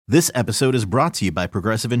This episode is brought to you by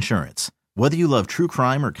Progressive Insurance. Whether you love true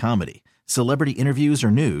crime or comedy, celebrity interviews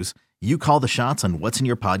or news, you call the shots on what's in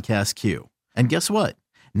your podcast queue. And guess what?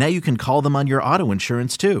 Now you can call them on your auto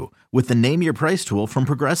insurance too with the Name Your Price tool from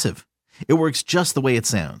Progressive. It works just the way it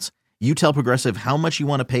sounds. You tell Progressive how much you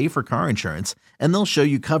want to pay for car insurance, and they'll show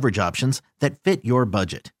you coverage options that fit your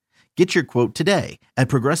budget. Get your quote today at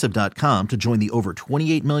Progressive.com to join the over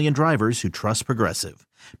 28 million drivers who trust Progressive.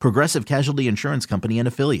 Progressive Casualty Insurance Company and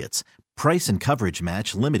Affiliates. Price and coverage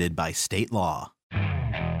match limited by state law.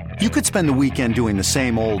 You could spend the weekend doing the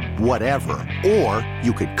same old whatever, or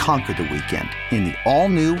you could conquer the weekend in the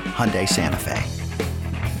all-new Hyundai Santa Fe.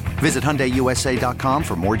 Visit HyundaiUSA.com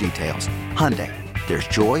for more details. Hyundai, there's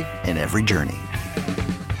joy in every journey.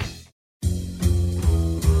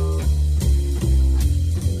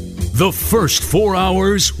 The first 4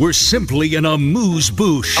 hours were simply an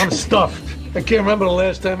amuse-bouche. I'm stuffed. I can't remember the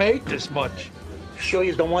last time I ate this much. Sure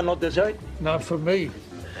you don't want no dessert? Not for me.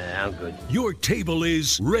 I'm good. Your table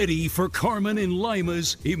is ready for Carmen and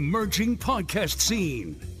Lima's emerging podcast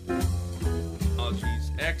scene.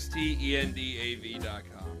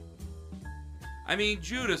 XTENDAV.com. I mean,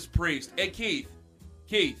 Judas Priest. Hey, Keith,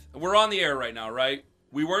 we're on the air right now, right?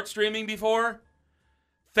 We weren't streaming before?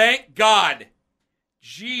 Thank God.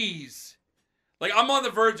 Jeez. Like, I'm on the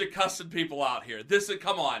verge of cussing people out here.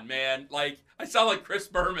 Come on, man. Like, I sound like Chris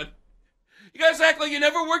Berman. You guys act like you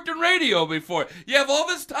never worked in radio before. You have all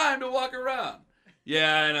this time to walk around.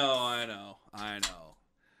 Yeah, I know.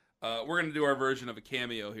 We're going to do our version of a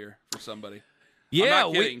cameo here for somebody. Yeah,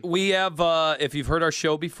 we have, if you've heard our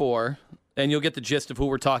show before, and you'll get the gist of who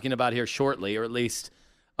we're talking about here shortly, or at least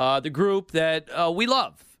the group that we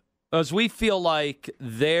love. As we feel like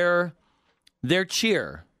their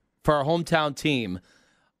cheer for our hometown team,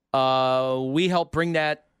 we help bring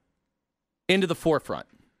that into the forefront.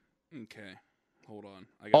 Okay, hold on.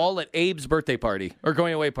 All at Abe's birthday party, or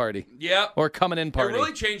going away party. Yep. Or coming in party. It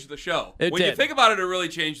really changed the show. When you think about it, it really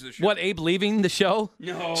changed the show. What, Abe leaving the show?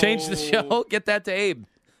 No. Change the show? Get that to Abe.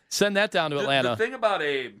 Send that down to Atlanta. The thing about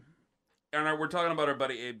Abe, and we're talking about our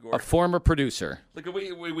buddy Abe Gordon. A former producer. Look,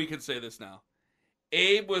 we can say this now.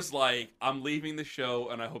 Abe was like, I'm leaving the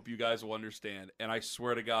show, and I hope you guys will understand. And I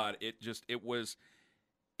swear to God, it was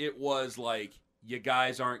like, you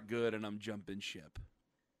guys aren't good, and I'm jumping ship.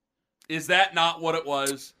 Is that not what it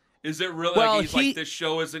was? Is it really like he's like, this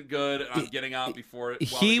show isn't good, and I'm getting out before it?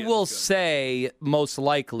 He will say most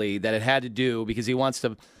likely that it had to do because he wants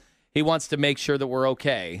to make sure that we're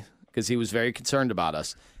okay because he was very concerned about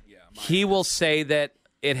us. Yeah, he will say that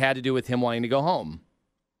it had to do with him wanting to go home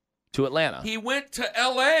to Atlanta. He went to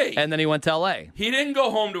L.A. And then he went to L.A. He didn't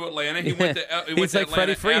go home to Atlanta. He went to He's like Atlanta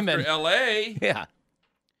Freddie Freeman. after L.A. Yeah.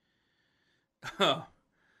 Huh.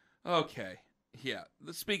 Okay. Yeah.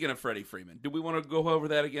 Speaking of Freddie Freeman, do we want to go over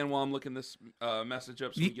that again while I'm looking this message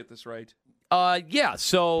up so we get this right? Yeah.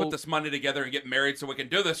 So put this money together and get married so we can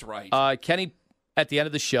do this right. Kenny, at the end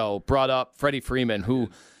of the show, brought up Freddie Freeman, who,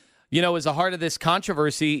 is the heart of this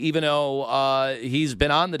controversy, even though he's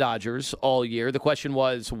been on the Dodgers all year. The question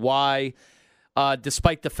was why,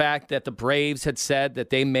 despite the fact that the Braves had said that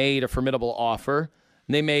they made a formidable offer,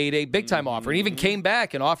 they made a big-time offer and even came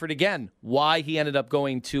back and offered again, why he ended up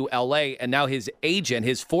going to L.A. And now his agent,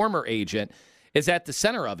 his former agent, is at the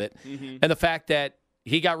center of it. Mm-hmm. And the fact that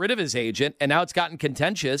he got rid of his agent, and now it's gotten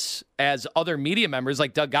contentious as other media members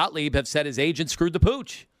like Doug Gottlieb have said his agent screwed the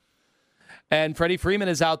pooch. And Freddie Freeman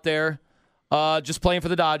is out there just playing for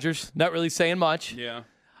the Dodgers, not really saying much. Yeah.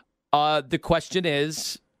 The question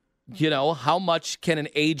is, how much can an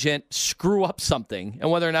agent screw up something,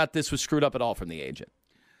 and whether or not this was screwed up at all from the agent?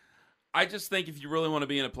 I just think if you really want to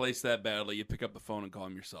be in a place that badly, you pick up the phone and call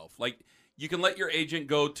him yourself. Like, you can let your agent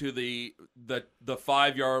go to the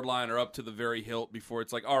 5-yard line or up to the very hilt before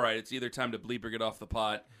it's like, all right, it's either time to bleep or get off the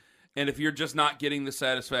pot. And if you're just not getting the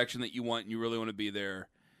satisfaction that you want and you really want to be there,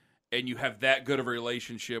 and you have that good of a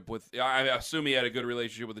relationship with, I assume he had a good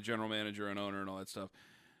relationship with the general manager and owner and all that stuff.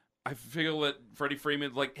 I feel that Freddie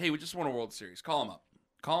Freeman, like, hey, we just won a World Series. Call him up.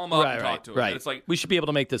 And talk to him. Right. And it's like, we should be able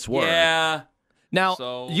to make this work. Yeah. Now,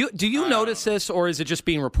 so, do you notice this, or is it just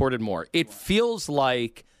being reported more? It feels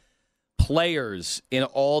like players in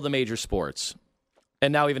all the major sports,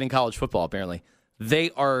 and now even in college football, apparently,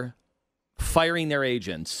 they are firing their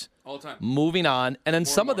agents all the time, moving on, and then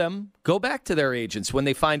some of them go back to their agents when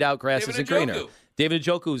they find out grass isn't greener. David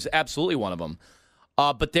Njoku is absolutely one of them.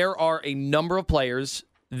 But there are a number of players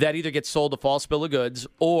that either get sold a false bill of goods,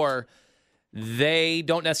 or they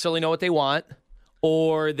don't necessarily know what they want,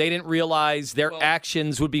 or they didn't realize their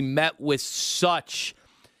actions would be met with such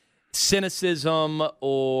cynicism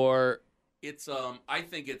or It's I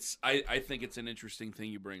think it's an interesting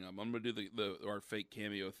thing you bring up. I'm gonna do our fake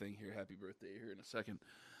cameo thing here. Happy birthday here in a second,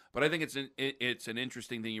 but I think it's an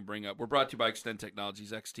interesting thing you bring up. We're brought to you by Extend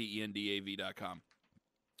Technologies, xtendav.com,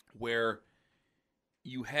 where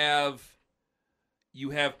you have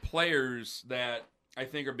players that I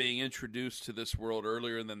think are being introduced to this world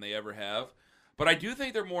earlier than they ever have, but I do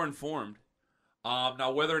think they're more informed.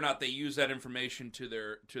 Now, whether or not they use that information to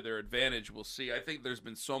their advantage, we'll see. I think there's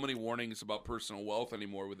been so many warnings about personal wealth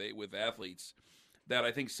anymore with athletes that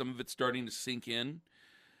I think some of it's starting to sink in,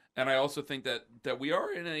 and I also think that we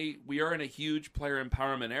are in a huge player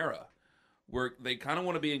empowerment era where they kind of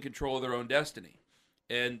want to be in control of their own destiny,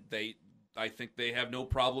 and I think they have no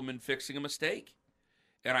problem in fixing a mistake.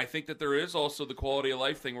 And I think that there is also the quality of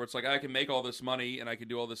life thing where it's like I can make all this money and I can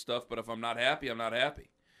do all this stuff, but if I'm not happy, I'm not happy.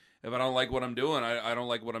 If I don't like what I'm doing, I don't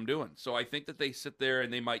like what I'm doing. So I think that they sit there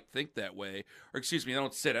and they might think that way. Or excuse me, they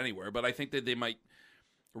don't sit anywhere, but I think that they might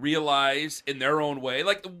realize in their own way.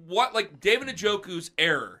 Like David Njoku's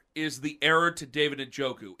error is the error to David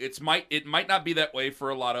Njoku. It might not be that way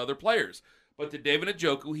for a lot of other players. But to David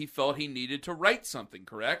Njoku, he felt he needed to write something,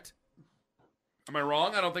 correct? Am I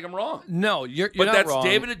wrong? I don't think I'm wrong. No, you're not wrong. But that's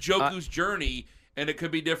David Njoku's journey. And it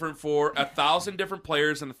could be different for 1,000 different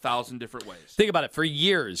players in 1,000 different ways. Think about it. For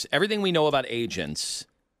years, everything we know about agents,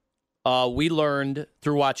 we learned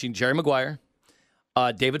through watching Jerry Maguire.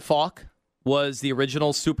 David Falk was the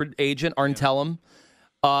original super agent, Arn Tellem.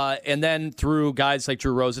 And then through guys like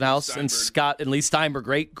Drew Rosenhaus and Lee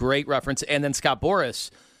Steinberg, great reference. And then Scott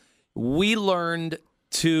Boras. We learned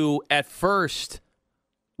to, at first,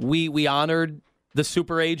 we honored the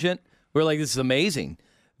super agent. We were like, this is amazing.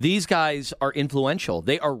 These guys are influential.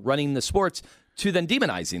 They are running the sports, to then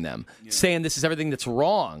demonizing them, saying this is everything that's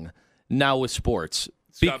wrong now with sports.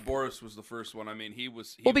 Scott Boras was the first one. I mean, he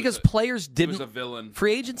was players didn't. He was a villain.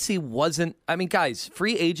 Free agency wasn't. I mean, guys,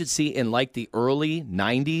 free agency in like the early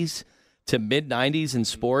 '90s to mid '90s in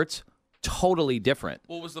sports, totally different.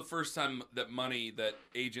 What was the first time that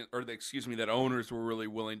that owners were really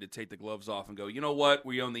willing to take the gloves off and go, you know what,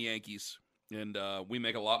 we own the Yankees and we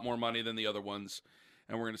make a lot more money than the other ones.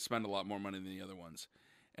 And we're going to spend a lot more money than the other ones.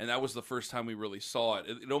 And that was the first time we really saw it.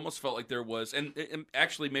 It almost felt like there was, and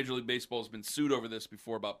actually Major League Baseball has been sued over this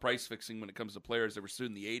before about price fixing when it comes to players. They were sued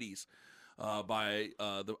in the 80s by,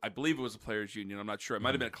 I believe it was a players' union. I'm not sure. It might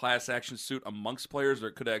have been a class action suit amongst players, or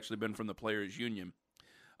it could have actually been from the players' union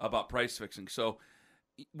about price fixing. So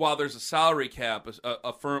while there's a salary cap,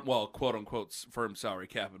 a firm, well, quote unquote, firm salary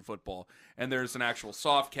cap in football, and there's an actual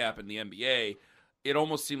soft cap in the NBA, it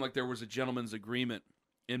almost seemed like there was a gentleman's agreement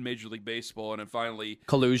in Major League Baseball, and then finally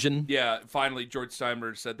collusion. Yeah, finally George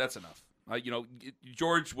Steinbrenner said that's enough.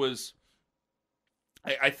 George was.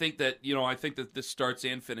 I think that this starts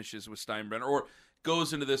and finishes with Steinbrenner, or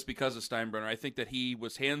goes into this because of Steinbrenner. I think that he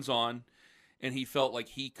was hands-on, and he felt like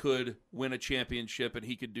he could win a championship and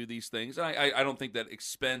he could do these things. And I don't think that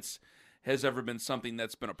expense has ever been something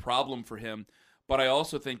that's been a problem for him. But I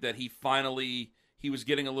also think that he was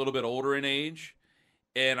getting a little bit older in age.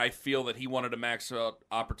 And I feel that he wanted to max out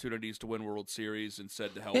opportunities to win World Series and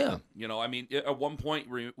said to help him. I mean, at one point,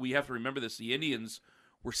 we have to remember this. The Indians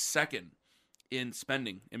were second in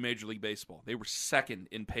spending in Major League Baseball. They were second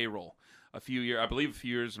in payroll a few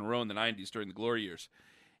years in a row in the 90s during the glory years.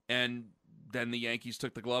 And then the Yankees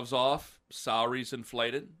took the gloves off. Salaries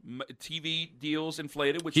inflated. TV deals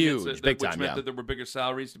inflated, which meant that there were bigger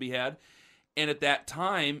salaries to be had. And at that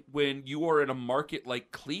time, when you are in a market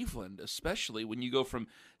like Cleveland, especially when you go from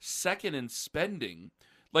second in spending,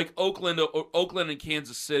 like Oakland and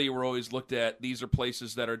Kansas City were always looked at, these are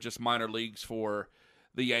places that are just minor leagues for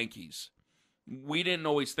the Yankees. We didn't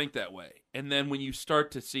always think that way. And then when you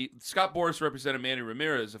start to see, Scott Boras represented Manny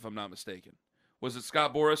Ramirez, if I'm not mistaken. Was it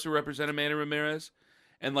Scott Boras who represented Manny Ramirez?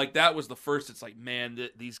 And like that was the first, it's like, man,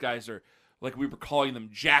 these guys are, like we were calling them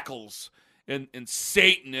jackals. And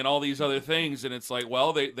Satan and all these other things, and it's like,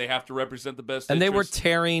 well, they have to represent the best. And they were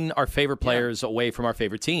tearing our favorite players away from our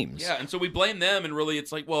favorite teams. Yeah, and so we blame them, and really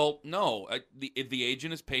it's like, well, no. If the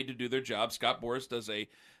agent is paid to do their job, Scott Boras does a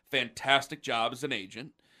fantastic job as an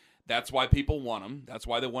agent. That's why people want him. That's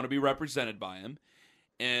why they want to be represented by him.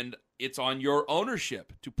 And it's on your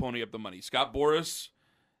ownership to pony up the money. Scott Boras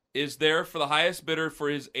is there for the highest bidder for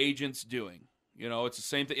his agent's doing. It's the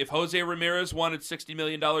same thing. If Jose Ramirez wanted $60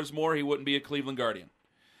 million more, he wouldn't be a Cleveland Guardian.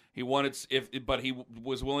 But he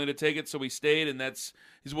was willing to take it, so he stayed, and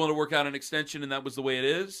he's willing to work out an extension, and that was the way it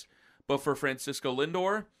is. But for Francisco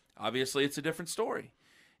Lindor, obviously it's a different story.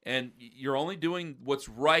 And you're only doing what's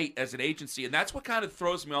right as an agency, and that's what kind of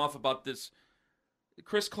throws me off about this.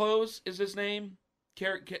 Chris Close is his name?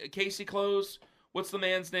 Casey Close? What's the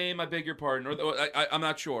man's name? I beg your pardon. I'm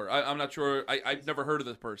not sure. I'm not sure. I've never heard of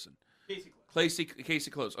this person.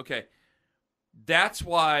 Casey Close. Okay. That's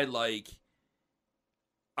why, like,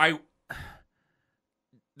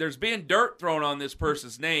 there's being dirt thrown on this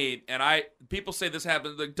person's name, and people say this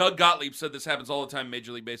happens. Like Doug Gottlieb said this happens all the time in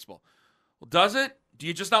Major League Baseball. Well, does it? Do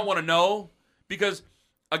you just not want to know? Because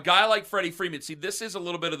a guy like Freddie Freeman, see, this is a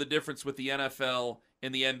little bit of the difference with the NFL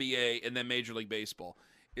and the NBA and then Major League Baseball,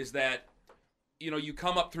 is that, you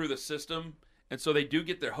come up through the system, and so they do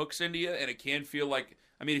get their hooks into you, and it can feel like,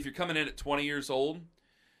 if you're coming in at 20 years old,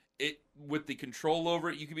 with the control over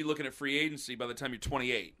it, you could be looking at free agency by the time you're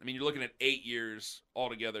 28. You're looking at 8 years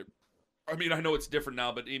altogether. I know it's different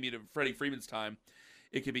now, but at Freddie Freeman's time,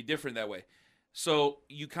 it could be different that way. So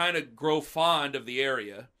you kind of grow fond of the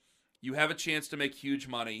area. You have a chance to make huge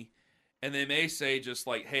money, and they may say just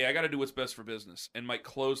like, hey, I got to do what's best for business, and might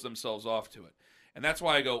close themselves off to it. And that's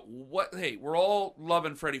why I go, hey, we're all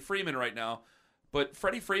loving Freddie Freeman right now, but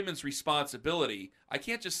Freddie Freeman's responsibility, I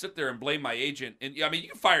can't just sit there and blame my agent. And you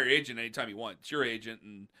can fire your agent anytime you want. It's your agent,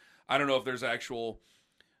 and I don't know if there's actual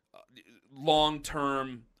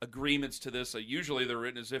long-term agreements to this. Usually they're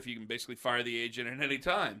written as if you can basically fire the agent at any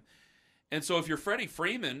time. And so if you're Freddie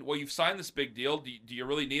Freeman, well, you've signed this big deal. Do you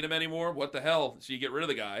really need him anymore? What the hell? So you get rid of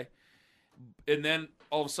the guy. And then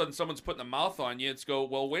all of a sudden someone's putting a mouth on you. It's go,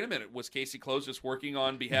 well, wait a minute. Was Casey Close just working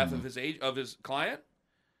on behalf of his client?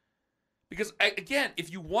 Because, again, if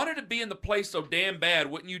you wanted to be in the place so damn bad,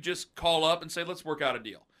 wouldn't you just call up and say, let's work out a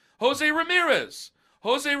deal? Jose Ramirez,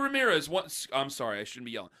 I'm sorry, I shouldn't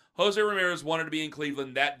be yelling. Jose Ramirez wanted to be in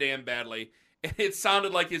Cleveland that damn badly. And it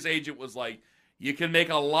sounded like his agent was like, you can make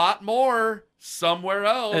a lot more somewhere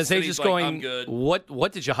else. And his agent's like, going, I'm good.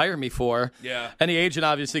 What did you hire me for? Yeah. And the agent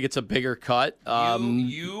obviously gets a bigger cut.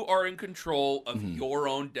 You are in control of your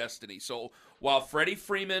own destiny. So while Freddie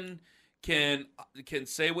Freeman can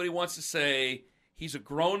say what he wants to say, he's a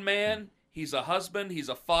grown man, he's a husband, he's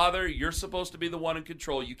a father. You're supposed to be the one in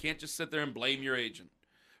control. You can't just sit there and blame your agent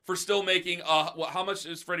for still making how much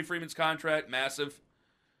is Freddie Freeman's contract? Massive.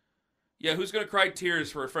 Yeah, who's going to cry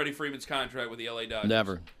tears for Freddie Freeman's contract with the LA Dodgers?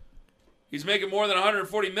 Never. He's making more than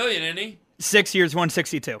 $140 million, isn't he? 6 years,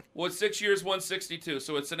 $162. Well, it's 6 years, $162.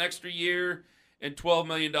 So it's an extra year and $22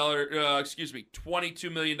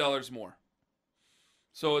 million more.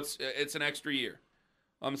 So it's an extra year.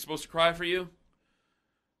 I'm supposed to cry for you?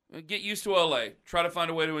 Get used to LA. Try to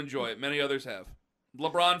find a way to enjoy it. Many others have.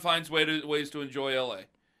 LeBron finds ways to enjoy LA.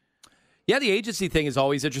 Yeah, the agency thing is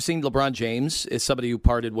always interesting. LeBron James is somebody who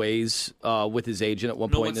parted ways with his agent at one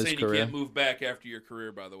point in his career. You can't move back after your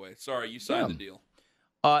career, by the way. Sorry, you signed the deal.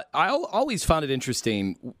 I always found it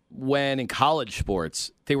interesting when in college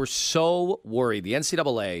sports, they were so worried. The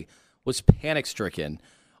NCAA was panic-stricken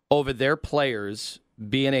over their players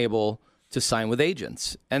being able to sign with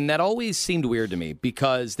agents. And that always seemed weird to me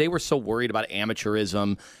because they were so worried about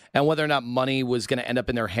amateurism and whether or not money was going to end up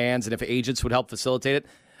in their hands and if agents would help facilitate it.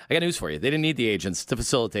 I got news for you. They didn't need the agents to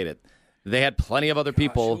facilitate it. They had plenty of other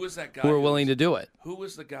people who were willing to do it. Who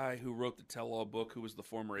was the guy who wrote the tell-all book who was the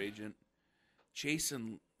former agent?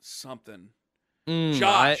 Jason something.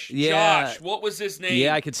 Josh. What was his name?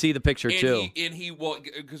 Yeah, I could see the picture too.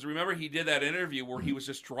 Because remember he did that interview where he was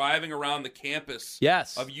just driving around the campus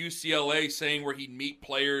of UCLA saying where he'd meet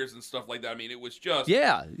players and stuff like that. It was just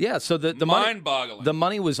So the mind-boggling. The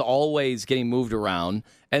money was always getting moved around,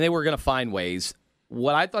 and they were going to find ways.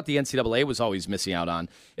 What I thought the NCAA was always missing out on,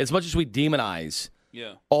 as much as we demonize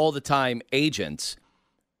all the time agents,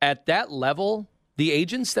 at that level, the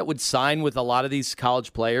agents that would sign with a lot of these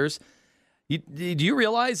college players, do you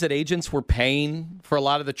realize that agents were paying for a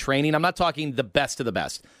lot of the training? I'm not talking the best of the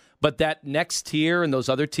best, but that next tier and those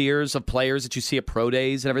other tiers of players that you see at pro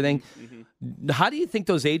days and everything, how do you think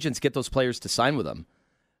those agents get those players to sign with them?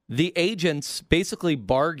 The agents basically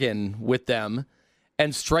bargain with them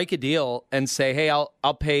and strike a deal and say, hey,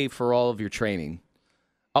 I'll pay for all of your training.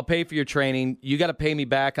 I'll pay for your training. You got to pay me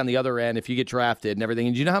back on the other end if you get drafted and everything.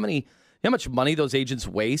 And do you know how much money those agents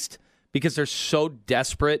waste because they're so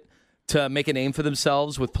desperate to make a name for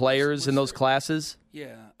themselves with players in those classes?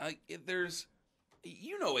 Yeah, there's,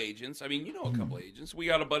 agents. You know a couple agents. We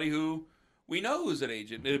got a buddy who we know who's an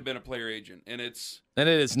agent. It had been a player agent, and it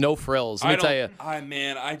is no frills. Let me tell you,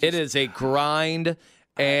 it is a grind.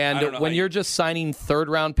 And when you're just signing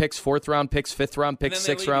third-round picks, fourth-round picks, fifth-round picks,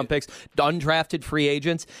 sixth-round picks, undrafted free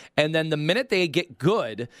agents, and then the minute they get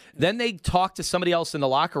good, then they talk to somebody else in the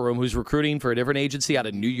locker room who's recruiting for a different agency out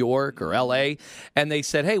of New York or L.A., and they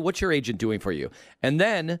said, hey, what's your agent doing for you? And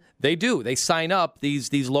then they do. They sign up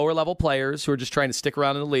these lower-level players who are just trying to stick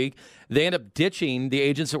around in the league. They end up ditching the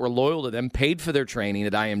agents that were loyal to them, paid for their training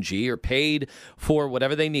at IMG or paid for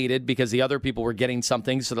whatever they needed because the other people were getting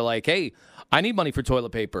something. So they're like, hey, I need money for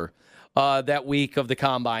toilet paper that week of the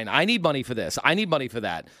combine. I need money for this. I need money for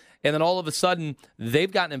that. And then all of a sudden,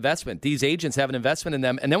 they've got an investment. These agents have an investment in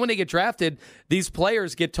them. And then when they get drafted, these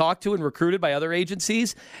players get talked to and recruited by other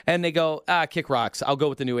agencies. And they go, kick rocks. I'll go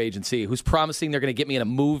with the new agency who's promising they're going to get me in a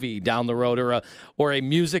movie down the road or a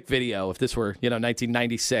music video if this were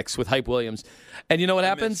 1996 with Hype Williams. And you know what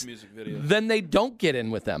happens? Then they don't get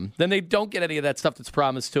in with them. Then they don't get any of that stuff that's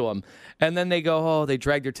promised to them. And then they go, they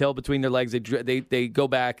drag their tail between their legs. They go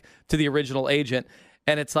back to the original agent.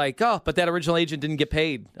 And it's like, but that original agent didn't get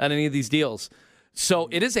paid on any of these deals. So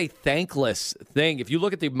it is a thankless thing. If you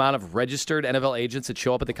look at the amount of registered NFL agents that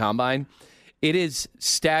show up at the Combine, it is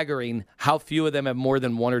staggering how few of them have more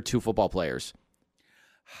than one or two football players.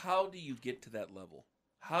 How do you get to that level?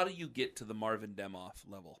 How do you get to the Marvin Demoff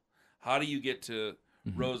level? How do you get to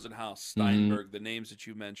Rosenhaus, Steinberg, the names that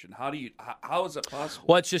you mentioned? How is that possible?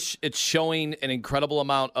 Well, it's showing an incredible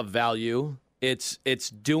amount of value. It's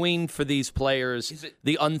doing for these players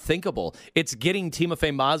the unthinkable. It's getting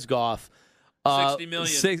Timofey Mozgov $60 million.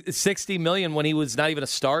 $60 million when he was not even a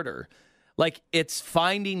starter. Like, it's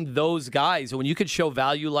finding those guys. When you could show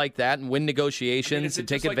value like that and win negotiations and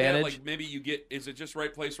take advantage. Like maybe is it just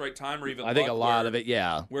right place, right time, or even I think a lot of it,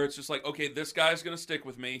 yeah. Where it's just like, okay, this guy's going to stick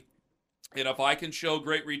with me, and if I can show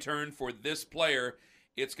great return for this player,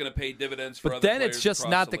 it's going to pay dividends for other players. But then it's just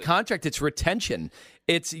not the contract, it's retention.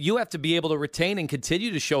 You have to be able to retain and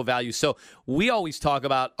continue to show value. So we always talk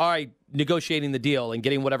about, all right, negotiating the deal and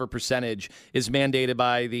getting whatever percentage is mandated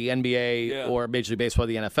by the NBA or Major League Baseball or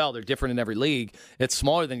the NFL. They're different in every league. It's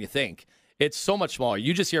smaller than you think. It's so much smaller.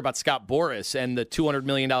 You just hear about Scott Boras and the $200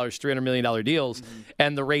 million, $300 million deals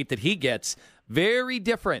and the rate that he gets. Very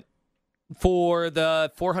different for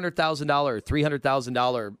the $400,000,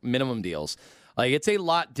 $300,000 minimum deals. Like, it's a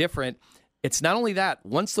lot different. It's not only that.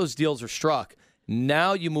 Once those deals are struck,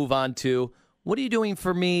 now you move on to, what are you doing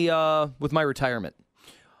for me with my retirement?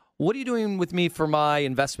 What are you doing with me for my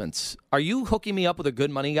investments? Are you hooking me up with a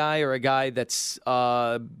good money guy or a guy that's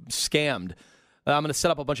scammed? I'm going to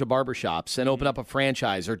set up a bunch of barbershops and open up a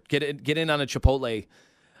franchise or get in on a Chipotle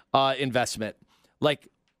investment. Like,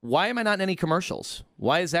 why am I not in any commercials?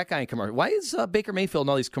 Why is that guy in commercials? Why is Baker Mayfield in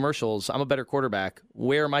all these commercials? I'm a better quarterback.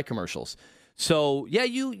 Where are my commercials? So, yeah,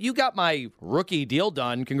 you got my rookie deal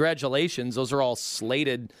done. Congratulations. Those are all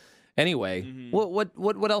slated anyway.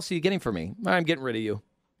 What else are you getting for me? I'm getting rid of you.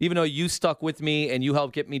 Even though you stuck with me and you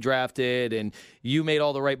helped get me drafted and you made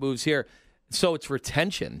all the right moves here. So it's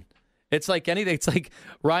retention. It's like anything. It's like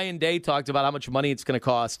Ryan Day talked about how much money it's going to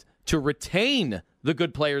cost to retain the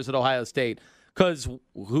good players at Ohio State. Because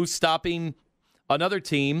who's stopping another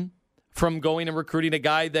team from going and recruiting a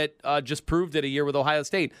guy that just proved it a year with Ohio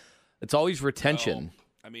State? It's always retention.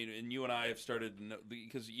 I mean, and you and I have started to know,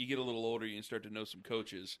 because you get a little older, you start to know some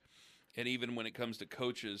coaches. And even when it comes to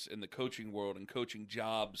coaches in the coaching world and coaching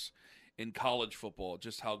jobs in college football,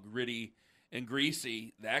 just how gritty and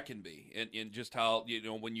greasy that can be. And just how,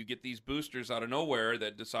 when you get these boosters out of nowhere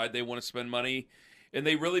that decide they want to spend money, and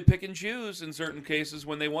they really pick and choose in certain cases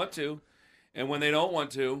when they want to and when they don't want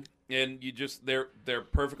to. And they're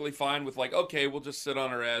perfectly fine with, like, okay, we'll just sit on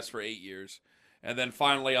our ass for 8 years. And then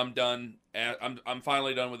finally, I'm done. I'm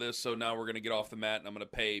finally done with this. So now we're going to get off the mat, and I'm going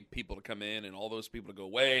to pay people to come in, and all those people to go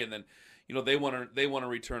away. And then, they want to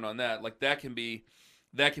return on that. Like, that can be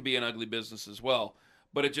an ugly business as well.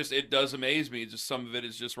 But it does amaze me. Just some of it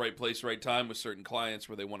is just right place, right time with certain clients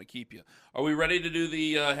where they want to keep you. Are we ready to do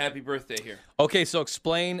the happy birthday here? Okay, so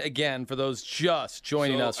explain again for those just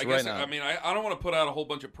joining us right now. I mean, I don't want to put out a whole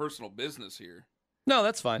bunch of personal business here. No,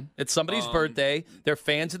 that's fine. It's somebody's birthday. They're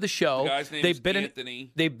fans of the show. The guy's name is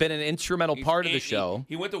Anthony. They've been an instrumental part of the show.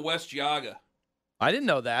 He went to West Geauga. I didn't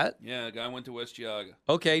know that. Yeah, the guy went to West Geauga.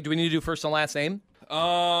 Okay, do we need to do first and last name?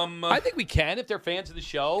 I think we can if they're fans of the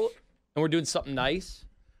show and we're doing something nice.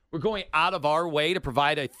 We're going out of our way to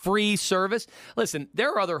provide a free service. Listen,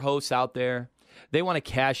 there are other hosts out there. They want to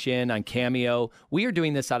cash in on Cameo. We are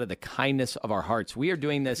doing this out of the kindness of our hearts. We are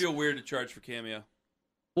doing this. I feel weird to charge for Cameo.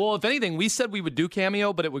 Well, if anything, we said we would do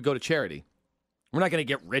Cameo, but it would go to charity. We're not going to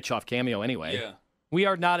get rich off Cameo anyway. Yeah. We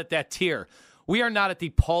are not at that tier. We are not at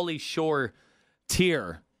the Pauly Shore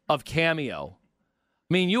tier of Cameo.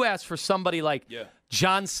 I mean, you ask for somebody like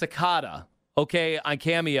John Cicada, okay, on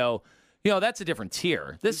Cameo, that's a different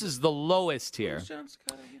tier. This is the lowest tier. Who's John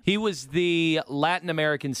Cicada again? He was the Latin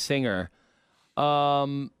American singer.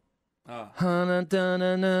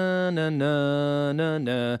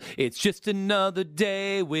 It's just another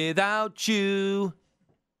day without you.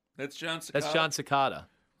 That's John Cicada. That's John Cicada.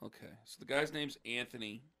 Okay, so the guy's name's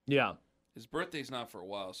Anthony. Yeah. His birthday's not for a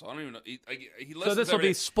while, so I don't even know. He listens So this will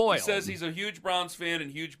be spoiled. He says he's a huge Browns fan and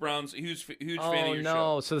huge fan of your show.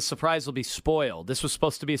 Oh, no. So the surprise will be spoiled. This was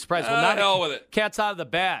supposed to be a surprise. Well, Well, hell with it. Cat's out of the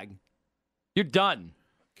bag. You're done.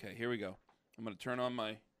 Okay, here we go. I'm going to turn on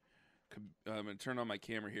my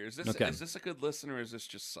camera here. Is this Okay. is this a good listen or is this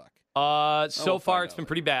just suck? So we'll far find it's out been later.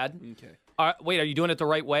 pretty bad. Okay. Wait, are you doing it the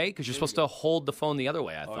right way? Because you're Here supposed we to hold the phone the other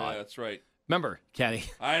way, I Oh, thought. yeah, that's right. Remember, Kenny.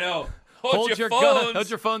 I know. Hold your phones. hold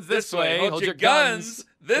your phones this way. Hold your guns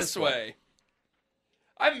this way.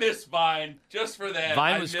 I miss Vine just for that.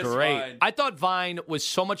 Vine was miss great. Vine. I thought Vine was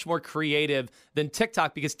so much more creative than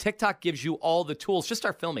TikTok because TikTok gives you all the tools. Just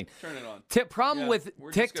start filming. Turn it on. Problem Yeah, with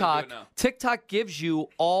we're just gonna do TikTok, it now. TikTok gives you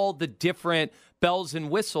all the different bells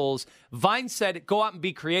and whistles. Vine said, go out and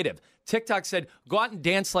be creative. TikTok said, go out and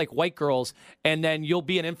dance like white girls, and then you'll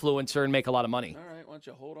be an influencer and make a lot of money. All right, why don't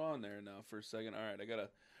you hold on there now for a second? All right, I got to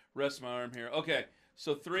rest my arm here. Okay,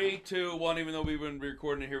 so 3, 2, 1, even though we've been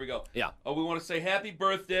recording it, here we go. Yeah. We want to say happy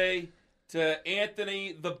birthday to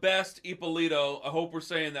Anthony the Best Ippolito. I hope we're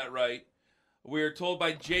saying that right. We are told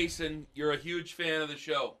by Jason you're a huge fan of the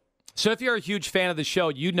show. So if you're a huge fan of the show,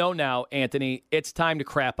 you know now, Anthony, it's time to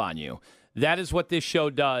crap on you. That is what this show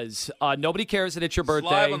does. Nobody cares that it's your birthday.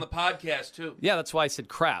 It's live on the podcast, too. Yeah, that's why I said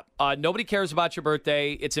crap. Nobody cares about your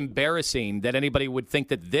birthday. It's embarrassing that anybody would think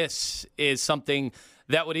that this is something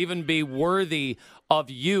that would even be worthy of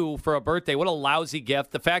you for a birthday. What a lousy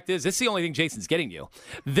gift. The fact is, this is the only thing Jason's getting you.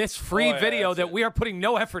 This free video that we are putting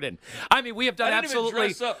no effort in. I mean, we have done I didn't even absolutely...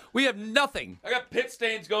 dress up. We have nothing. I got pit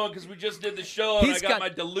stains going because we just did the show, and I got my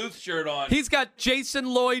Duluth shirt on. He's got Jason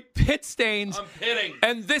Lloyd pit stains. I'm pitting.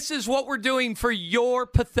 And this is what we're doing for your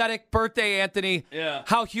pathetic birthday, Anthony. Yeah.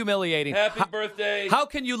 How humiliating. Happy birthday. How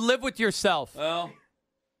can you live with yourself? Well,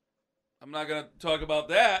 I'm not going to talk about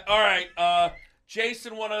that. All right.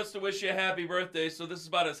 Jason wanted us to wish you a happy birthday, so this is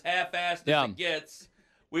about as half-assed as it gets.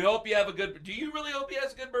 We hope you have a good... Do you really hope he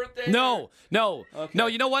has a good birthday? No. Okay. No,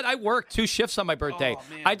 you know what? I worked 2 shifts on my birthday. Oh,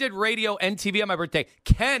 man. I did radio and TV on my birthday.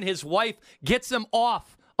 Ken, his wife, gets him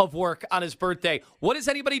off of work on his birthday. What is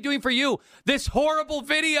anybody doing for you? This horrible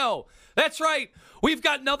video. That's right. We've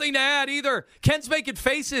got nothing to add either. Ken's making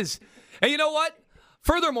faces. And you know what?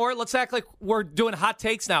 Furthermore, let's act like we're doing hot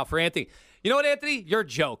takes now for Anthony. You know what, Anthony? You're a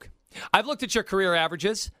joke. I've looked at your career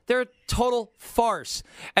averages. They're a total farce.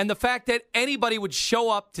 And the fact that anybody would show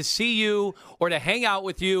up to see you or to hang out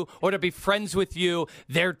with you or to be friends with you,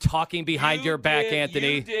 they're talking behind your back,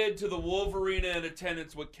 Anthony. You did to the Wolverine in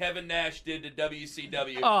attendance what Kevin Nash did to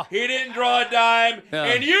WCW. Oh. He didn't draw a dime,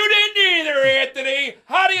 and you didn't either, Anthony.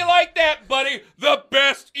 How do you like that, buddy? The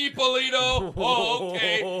best Ippolito. Oh,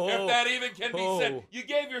 okay. If that even can be said. You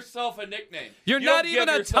gave yourself a nickname. You're You not don't even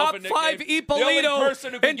give a yourself top nickname. 5 Ippolito The only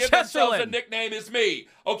person who can in give themselves a Chesterland. nickname is me.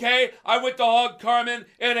 Okay? I went to Hog Carmen,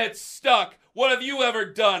 and it stuck. What have you ever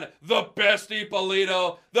done? The best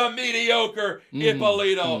Ippolito, the mediocre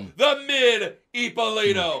Ippolito, the mid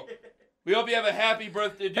Ippolito. We hope you have a happy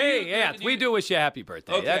birthday. We do wish you a happy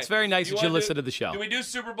birthday. Okay. That's very nice that you wanna listen to the show. Do we do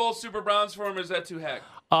Super Bowl, Super Browns for him, or is that too hack?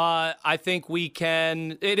 I think we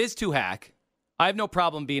can. It is too hack. I have no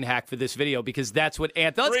problem being hacked for this video because that's what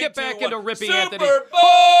Anthony. Let's 3, get 2, back 1. into ripping Super Anthony. Bowl!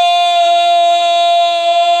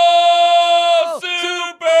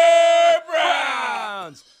 Super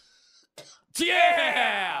Browns!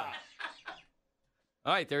 Yeah.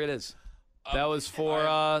 All right, there it is. That was for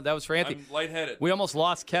Anthony. I'm lightheaded. We almost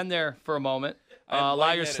lost Ken there for a moment. I'm Allow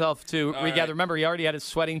lightheaded. yourself to All regather. right. Remember, he already had his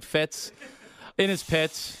sweating fits in his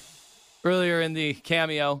pits earlier in the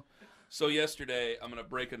cameo. So yesterday, I'm going to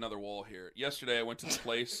break another wall here. Yesterday, I went to the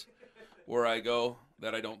place where I go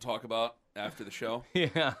that I don't talk about after the show.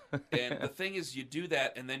 Yeah. And the thing is, you do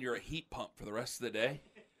that, and then you're a heat pump for the rest of the day.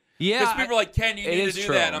 Yeah. Because people are like, Ken, you it need is to do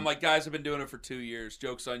true. that. And I'm like, guys, I've been doing it for 2 years.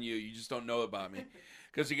 Joke's on you. You just don't know about me.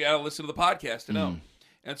 Because you got to listen to the podcast to know.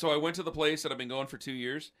 And so I went to the place that I've been going for 2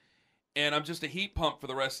 years, and I'm just a heat pump for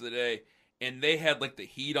the rest of the day. And they had, like, the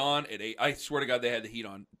heat on at 8. I swear to God, they had the heat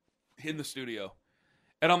on in the studio.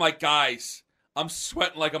 And I'm like, guys, I'm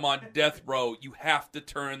sweating like I'm on death row. You have to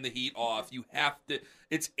turn the heat off. You have to.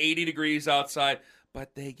 It's 80 degrees outside,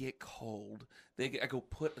 but they get cold. I go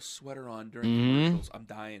put a sweater on during commercials. I'm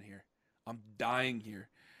dying here. And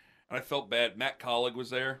I felt bad. Matt Collig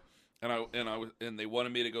was there, and they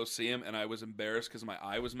wanted me to go see him, and I was embarrassed because my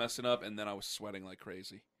eye was messing up, and then I was sweating like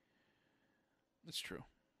crazy. It's true.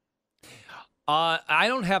 I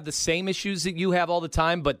don't have the same issues that you have all the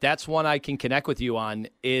time, but that's one I can connect with you on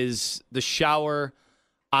is the shower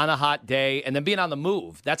on a hot day and then being on the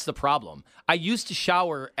move. That's the problem. I used to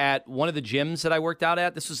shower at one of the gyms that I worked out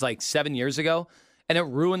at. This was like 7 years ago. and it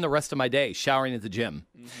ruined the rest of my day showering at the gym.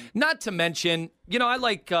 Not to mention, I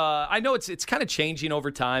like. I know it's kind of changing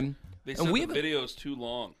over time. They said the video's too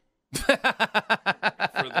long for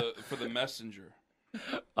the messenger.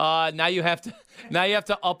 Now you have to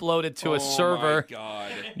upload it to a server. Oh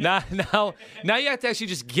my God! Now you have to actually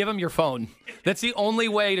just give them your phone. That's the only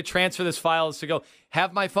way to transfer this file is to go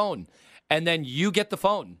have my phone, and then you get the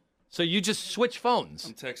phone. So you just switch phones.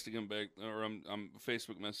 I'm texting him back, or I'm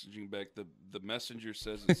Facebook messaging back. The messenger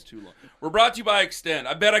says it's too long. We're brought to you by Extend.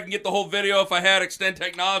 I bet I can get the whole video if I had Extend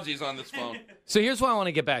Technologies on this phone. So here's what I want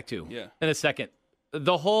to get back to in a second.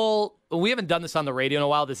 We haven't done this on the radio in a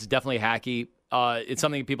while. This is definitely hacky. It's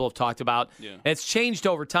something people have talked about. Yeah. And it's changed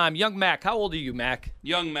over time. Young Mac, how old are you, Mac?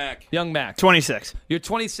 Young Mac. 26. You're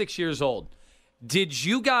 26 years old. Did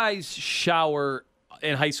you guys shower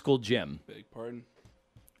in high school gym? Beg pardon?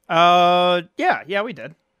 Yeah, we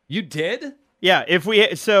did. You did? Yeah, if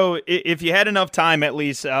you had enough time, at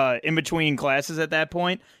least in between classes at that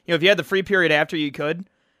point, if you had the free period after, you could.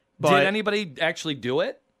 But, did anybody actually do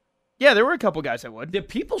it? Yeah, there were a couple guys that would. Did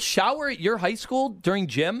people shower at your high school during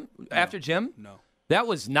gym, after gym? No. That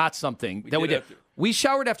was not something that we did. After. We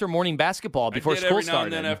showered after morning basketball before school started. Every now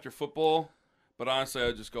and then after football, but honestly, I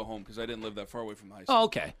would just go home because I didn't live that far away from high school. Oh,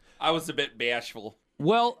 okay. I was a bit bashful.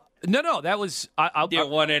 Well, no, that was... I didn't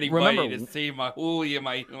want anybody to see my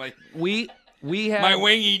we had my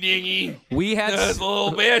wingy dingy. We had I was a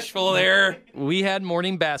little bashful there. We had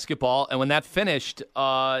morning basketball, and when that finished,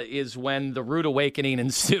 is when the rude awakening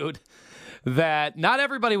ensued. That not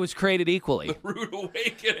everybody was created equally. The rude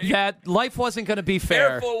awakening. That life wasn't going to be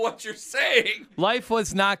fair. Careful what you're saying. Life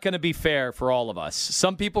was not going to be fair for all of us.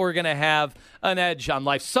 Some people were going to have an edge on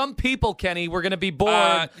life. Some people, Kenny, were going to be born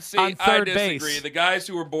on third I disagree. base. The guys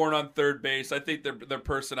who were born on third base, I think their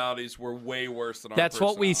personalities were way worse than our That's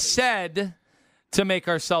what we said to make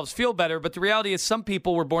ourselves feel better. But the reality is some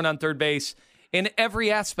people were born on third base in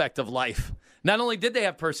every aspect of life. Not only did they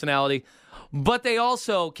have personality, but they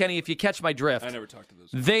also, Kenny, if you catch my drift, I never talked to those.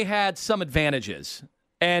 They had some advantages,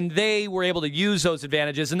 and they were able to use those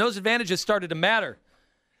advantages, and those advantages started to matter.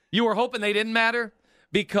 You were hoping they didn't matter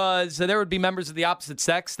because there would be members of the opposite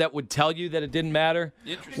sex that would tell you that it didn't matter,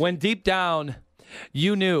 when deep down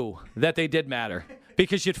you knew that they did matter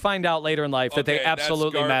because you'd find out later in life that they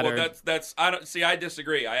absolutely mattered. Well, I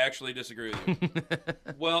disagree. I actually disagree with you.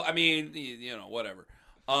 Well, I mean, whatever.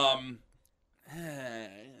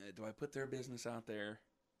 Do I put their business out there?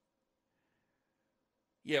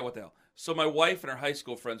 Yeah, what the hell? So my wife and her high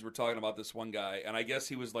school friends were talking about this one guy, and I guess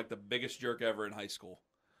he was like the biggest jerk ever in high school.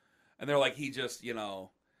 And they're like, he just, and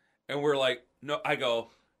we're like, no, I go,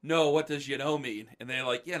 no, what does mean? And they're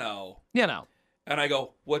like, You know. And I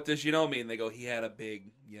go, what does mean? And they go, he had a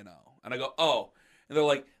big, And I go, oh. And they're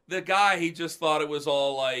like, the guy, he just thought it was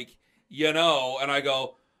all like, And I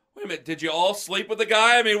go, wait a minute, did you all sleep with the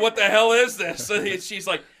guy? I mean, what the hell is this? And she's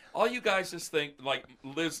like, all you guys just think, like,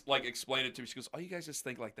 Liz, like, explained it to me. She goes, all you guys just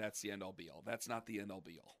think, like, that's the end-all, be-all. That's not the end-all,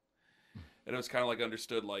 be-all. And it was kind of, like,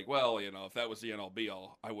 understood, like, well, if that was the end-all,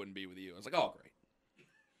 be-all, I wouldn't be with you. I was like, oh, great.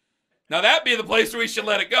 Now, that'd be the place where we should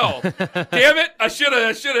let it go. Damn it, I should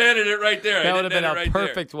have ended it right there. That would have been a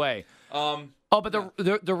perfect way. But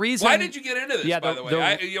the reason... Why did you get into this, by the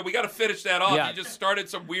way? We got to finish that off. You just started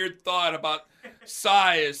some weird thought about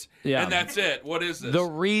size, and that's it. What is this? The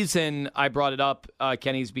reason I brought it up,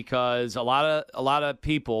 Kenny, is because a lot of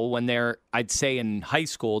people, when they're, I'd say in high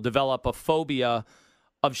school, develop a phobia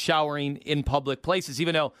of showering in public places,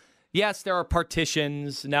 even though, yes, there are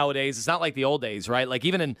partitions nowadays. It's not like the old days, right? Like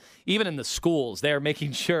even in the schools, they're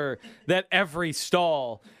making sure that every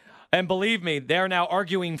stall, and believe me, they're now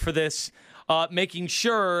arguing for this, making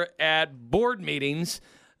sure at board meetings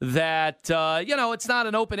that, it's not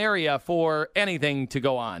an open area for anything to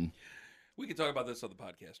go on. We can talk about this on the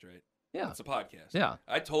podcast, right? Yeah. It's a podcast. Yeah.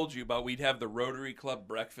 I told you about we'd have the Rotary Club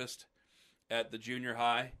breakfast at the junior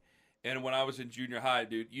high. And when I was in junior high,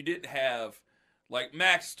 dude, you didn't have, like,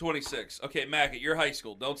 Mac's 26. Okay, Mac, at your high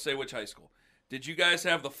school, don't say which high school. Did you guys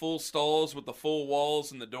have the full stalls with the full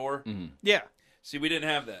walls and the door? Mm-hmm. Yeah. See, we didn't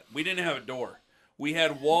have that. We didn't have a door. We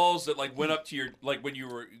had walls that, like, went up to your, like, when you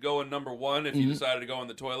were going number one, if you decided to go in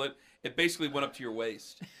the toilet, it basically went up to your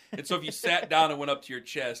waist. And so if you sat down, it went up to your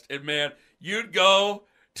chest. And, man, you'd go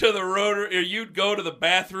to the Rotary, or you'd go to the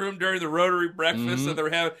bathroom during the Rotary breakfast that they're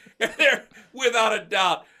having, and there, without a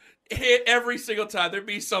doubt, every single time, there'd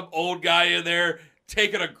be some old guy in there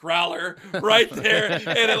taking a growler right there, and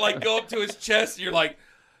it, like, go up to his chest, and you're like,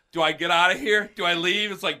 do I get out of here? Do I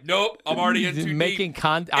leave? It's like, nope, I'm already in too making deep.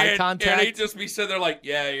 Eye contact. And he'd just be sitting there like,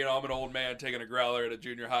 yeah, I'm an old man taking a growler at a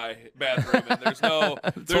junior high bathroom, and there's no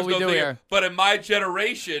what we do thing. here. But in my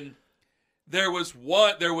generation, There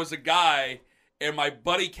was a guy, and my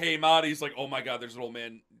buddy came out. He's like, "Oh my God, there's an old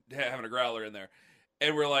man having a growler in there,"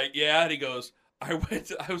 and we're like, "Yeah." And he goes, "I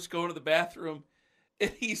was going to the bathroom,"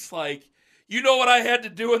 and he's like, "You know what I had to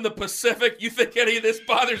do in the Pacific? You think any of this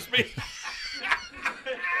bothers me?"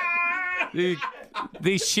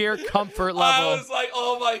 The sheer comfort level. I was like,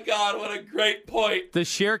 "Oh my God, what a great point!" The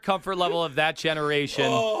sheer comfort level of that generation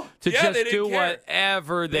to they just didn't do care.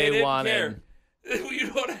 whatever they didn't wanted. care. You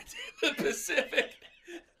know what I did in the Pacific?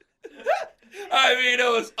 I mean,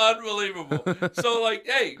 it was unbelievable. So, like,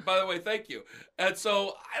 hey, by the way, thank you. And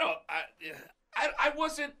so I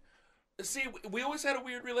wasn't. See, we always had a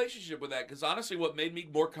weird relationship with that because honestly, what made me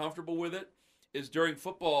more comfortable with it is during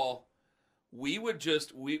football,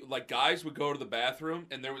 guys would go to the bathroom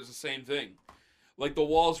and there was the same thing. Like the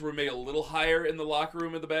walls were made a little higher in the locker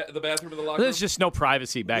room of the bathroom of the locker room. There's just no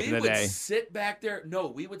privacy back in the day. We would sit back there. No,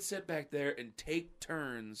 we would sit back there and take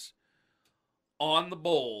turns on the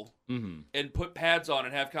bowl and put pads on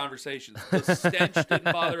and have conversations. The stench didn't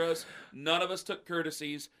bother us. None of us took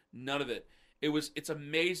courtesies. None of it. It's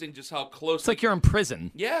amazing just how close. It's like you're in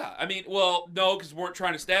prison. Yeah. I mean, well, no, because we weren't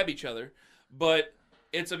trying to stab each other. But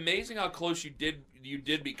it's amazing how close you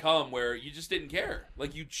did become where you just didn't care.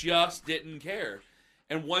 Like, you just didn't care.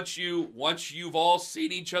 And once you've all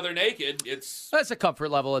seen each other naked, That's a comfort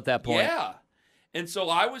level at that point. Yeah. And so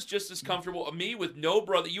I was just as comfortable. Me with no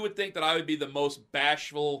brother, you would think that I would be the most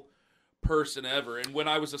bashful person ever. And when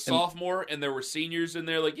I was a sophomore and there were seniors in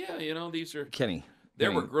there, like, yeah, these are... Kenny.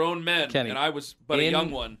 There were grown men, Kenny, and I was but a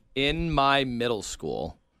young one. In my middle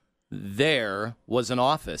school, there was an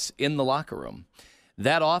office in the locker room.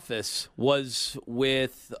 That office was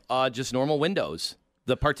with just normal windows.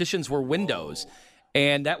 The partitions were windows,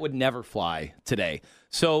 and that would never fly today.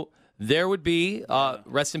 So there would be,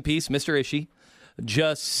 rest in peace, Mr. Ishii,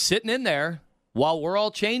 just sitting in there while we're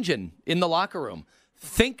all changing in the locker room.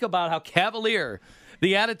 Think about how cavalier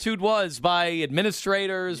the attitude was by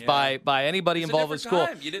administrators, by anybody involved with school.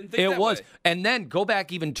 Time. You didn't think that was. way. And then go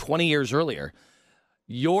back even 20 years earlier.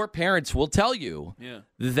 Your parents will tell you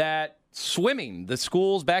that swimming, the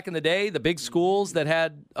schools back in the day, the big schools that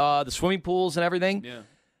had the swimming pools and everything,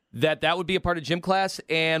 that would be a part of gym class.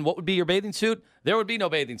 And what would be your bathing suit? There would be no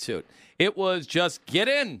bathing suit. It was just get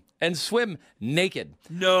in and swim naked.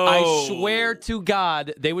 No. I swear to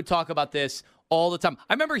God, they would talk about this all the time.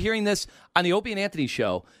 I remember hearing this on the Opie and Anthony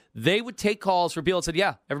show. They would take calls for people that said,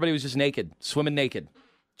 yeah, everybody was just naked, swimming naked.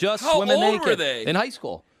 Just How swimming old naked. were they? In high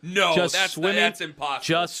school. No, just that's impossible.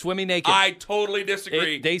 Just swimming naked. I totally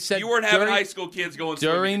disagree. They said you weren't having during- high school kids going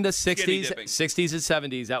During the skinny 60s, dipping. 60s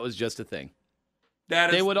and 70s, that was just a thing.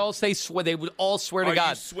 That is, They would all say, they would all swear to Are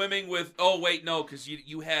God. you swimming with? Oh wait, no, because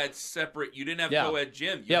you had separate. You didn't have co-ed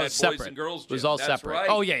gym. You Yeah, it had was boys separate. and girls gym. It was all That's separate. Right.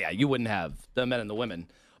 Oh, yeah. You wouldn't have the men and the women.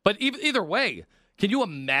 But either way, can you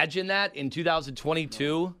imagine that in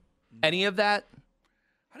 2022? Any of that?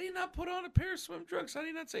 How do you not put on a pair of swim trunks? How do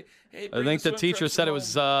you not say, hey, I bring think the swim teacher trunks said it home?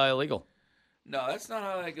 was illegal. No, that's not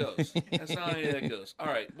how that goes. That's not how that goes. All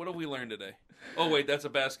right, what have we learned today? Oh, wait, that's a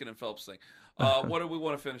Baskin and Phelps thing. What do we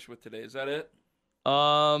want to finish with today? Is that it?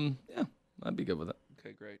 Yeah, I'd be good with it.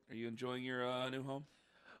 Okay, great. Are you enjoying your new home?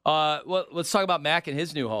 Well, let's talk about Mac and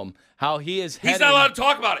his new home. How he is heading. He's not allowed to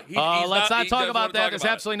talk about it. Let's not he talk doesn't about want to that. talk There's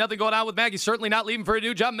about it. absolutely nothing going on with Mac. He's certainly not leaving for a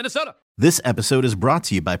new job in Minnesota. This episode is brought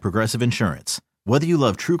to you by Progressive Insurance. Whether you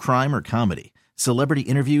love true crime or comedy, celebrity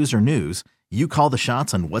interviews or news, you call the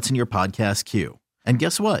shots on what's in your podcast queue. And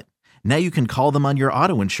guess what? Now you can call them on your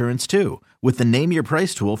auto insurance too with the Name Your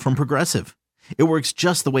Price tool from Progressive. It works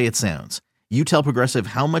just the way it sounds. You tell Progressive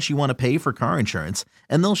how much you want to pay for car insurance,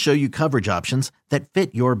 and they'll show you coverage options that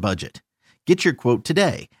fit your budget. Get your quote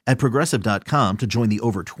today at Progressive.com to join the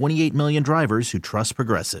over 28 million drivers who trust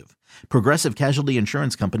Progressive. Progressive Casualty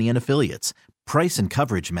Insurance Company and Affiliates. Price and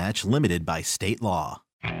coverage match limited by state law.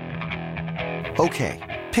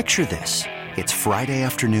 Okay, picture this. It's Friday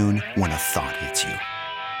afternoon when a thought hits you.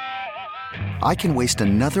 I can waste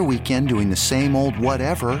another weekend doing the same old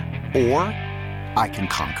whatever, or I can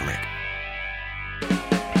conquer it.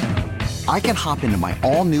 I can hop into my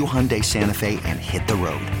all-new Hyundai Santa Fe and hit the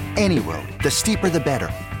road. Any road. The steeper, the better.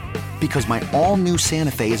 Because my all-new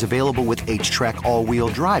Santa Fe is available with H-Track all-wheel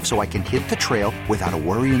drive, so I can hit the trail without a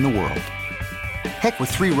worry in the world. Heck, with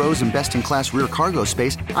 3 rows and best-in-class rear cargo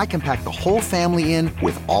space, I can pack the whole family in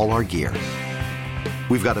with all our gear.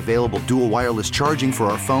 We've got available dual wireless charging for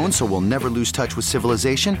our phones, so we'll never lose touch with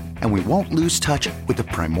civilization, and we won't lose touch with the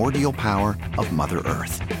primordial power of Mother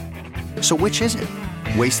Earth. So which is it?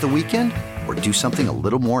 Waste the weekend or do something a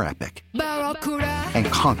little more epic? And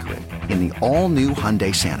conquer it in the all-new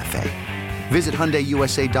Hyundai Santa Fe. Visit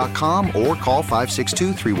HyundaiUSA.com or call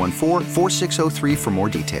 562-314-4603 for more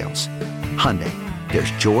details. Hyundai,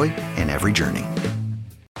 there's joy in every journey.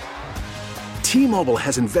 T-Mobile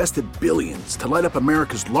has invested billions to light up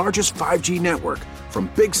America's largest 5G network,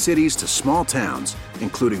 from big cities to small towns,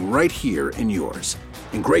 including right here in yours.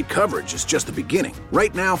 And great coverage is just the beginning.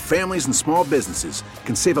 Right now, families and small businesses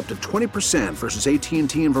can save up to 20% versus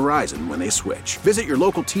AT&T and Verizon when they switch. Visit your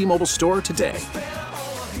local T-Mobile store today.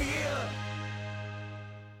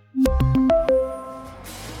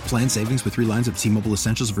 Plan savings with 3 lines of T-Mobile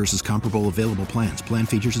Essentials versus comparable available plans. Plan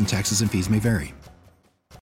features and taxes and fees may vary.